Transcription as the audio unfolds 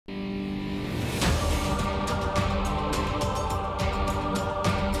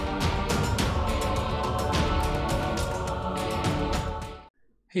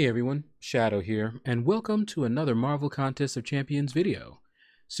Hey everyone, Shaedow here, and welcome to another Marvel Contest of Champions video.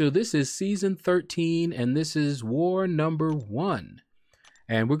 So this is Season 13, and this is War number 1.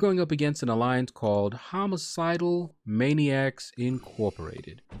 And we're going up against an alliance called Homicidal Maniacs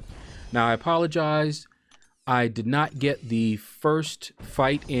Incorporated. Now I apologize, I did not get the first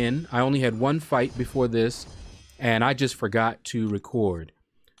fight in. I only had one fight before this, and I just forgot to record.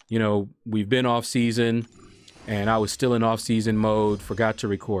 You know, we've been off season, and I was still in off-season mode, forgot to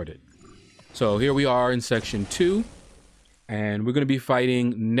record it. So here we are in section 2, and we're going to be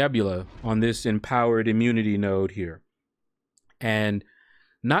fighting Nebula on this empowered immunity node here. And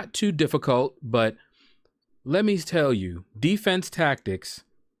not too difficult, but let me tell you, defense tactics,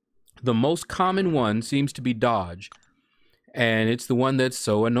 the most common one seems to be dodge, and it's the one that's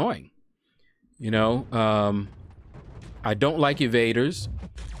so annoying. You know, I don't like evaders.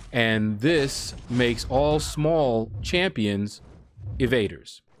 And this makes all small champions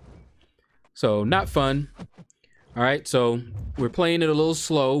evaders. So not fun. All right, so we're playing it a little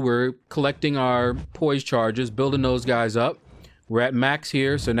slow. We're collecting our poise charges, building those guys up. We're at max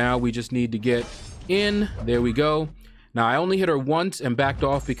here, so now we just need to get in. There we go. Now I only hit her once and backed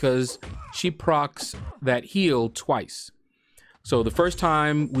off because she procs that heal twice. So the first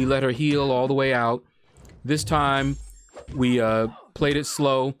time we let her heal all the way out. This time we played it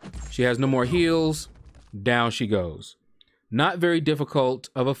slow. She has no more heals. Down she goes. Not very difficult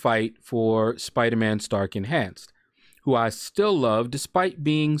of a fight for Spider-Man Stark Enhanced, who I still love despite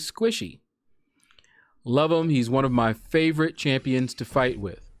being squishy. Love him. He's one of my favorite champions to fight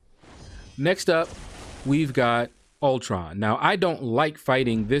with. Next up, we've got Ultron. Now, I don't like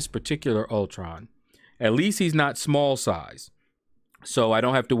fighting this particular Ultron. At least he's not small size, so I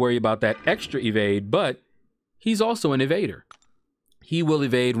don't have to worry about that extra evade, but he's also an evader. He will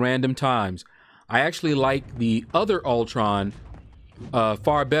evade random times. I actually like the other Ultron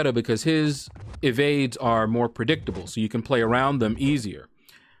far better because his evades are more predictable, so you can play around them easier.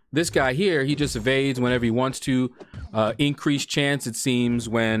 This guy here, he just evades whenever he wants to. Increased chance, it seems,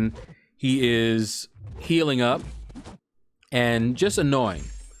 when he is healing up, and just annoying.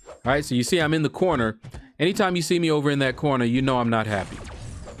 All right, so you see I'm in the corner. Anytime you see me over in that corner, you know I'm not happy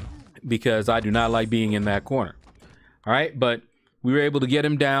because I do not like being in that corner. All right, but we were able to get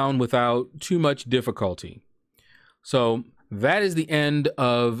him down without too much difficulty. So that is the end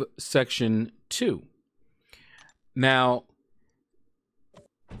of section 2. Now,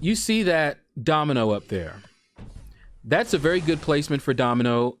 you see that Domino up there. That's a very good placement for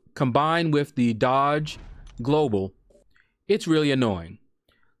Domino. Combined with the dodge global, it's really annoying.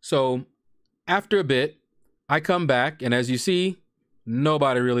 So after a bit, I come back, and as you see,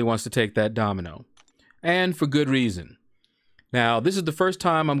 nobody really wants to take that Domino. And for good reason. Now, this is the first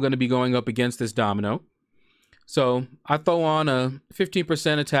time I'm going to be going up against this Domino. So I throw on a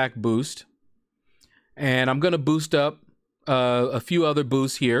 15% attack boost. And I'm going to boost up a few other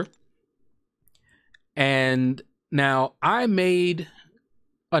boosts here. And now I made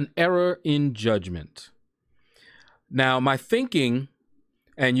an error in judgment. Now, my thinking,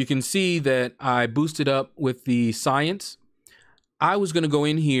 and you can see that I boosted up with the science. I was going to go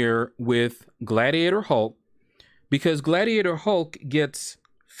in here with Gladiator Hulk, because Gladiator Hulk gets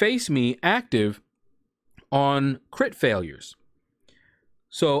Face Me active on crit failures.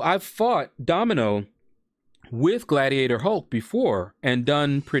 So I've fought Domino with Gladiator Hulk before and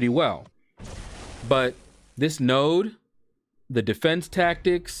done pretty well. But this node, the defense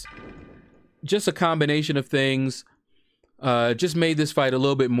tactics, just a combination of things, just made this fight a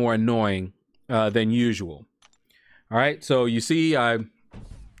little bit more annoying than usual. All right, so you see I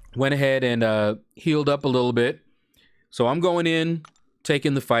went ahead and healed up a little bit. So I'm going in,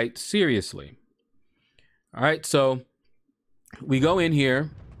 taking the fight seriously. All right, so we go in here,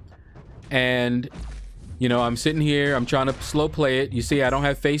 and, you know, I'm sitting here. I'm trying to slow play it. You see, I don't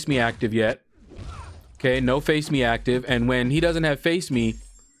have Face Me active yet. Okay, no Face Me active. And when he doesn't have Face Me,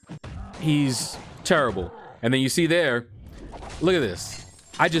 he's terrible. And then you see there, look at this.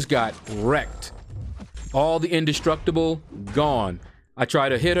 I just got wrecked. All the indestructible, gone. I try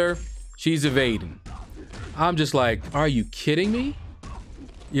to hit her. She's evading. I'm just like, are you kidding me?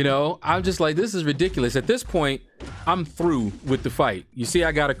 You know, I'm just like, this is ridiculous. At this point, I'm through with the fight. You see,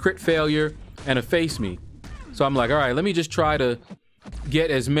 I got a crit failure and a Face Me. So I'm like, all right, let me just try to get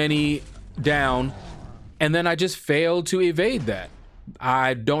as many down. And then I just failed to evade that.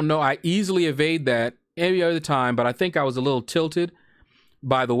 I don't know. I easily evade that every other time, but I think I was a little tilted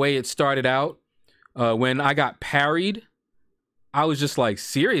by the way it started out. When I got parried, I was just like,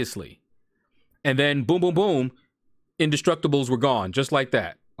 seriously? And then boom, boom, boom, indestructibles were gone, just like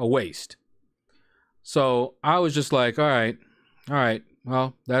that. A waste. So I was just like, all right,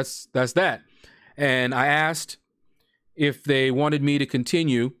 well, that's that. And I asked if they wanted me to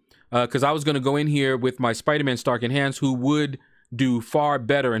continue, because I was going to go in here with my Spider-Man Stark Enhanced, who would do far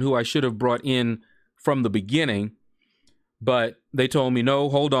better and who I should have brought in from the beginning. But they told me, no,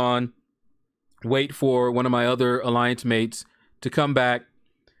 hold on. Wait for one of my other alliance mates to come back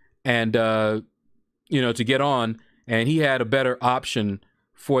and, you know, to get on. And he had a better option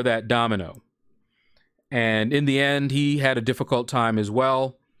for that domino. And in the end, he had a difficult time as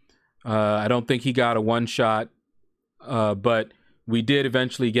well. I don't think he got a one-shot, but we did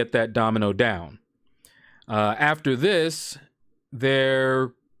eventually get that domino down. After this,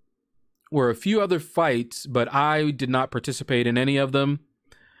 there were a few other fights, but I did not participate in any of them.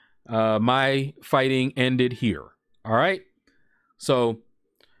 My fighting ended here. All right. So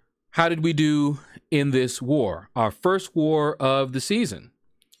how did we do in this war? Our first war of the season.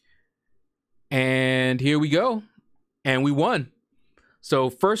 And here we go. And we won. So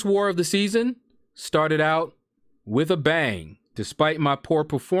first war of the season started out with a bang. Despite my poor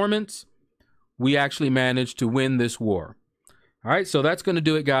performance, we actually managed to win this war. All right, so that's going to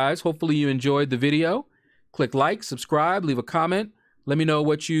do it, guys. Hopefully you enjoyed the video. Click like, subscribe, leave a comment. Let me know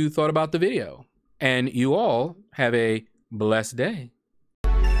what you thought about the video. And you all have a blessed day.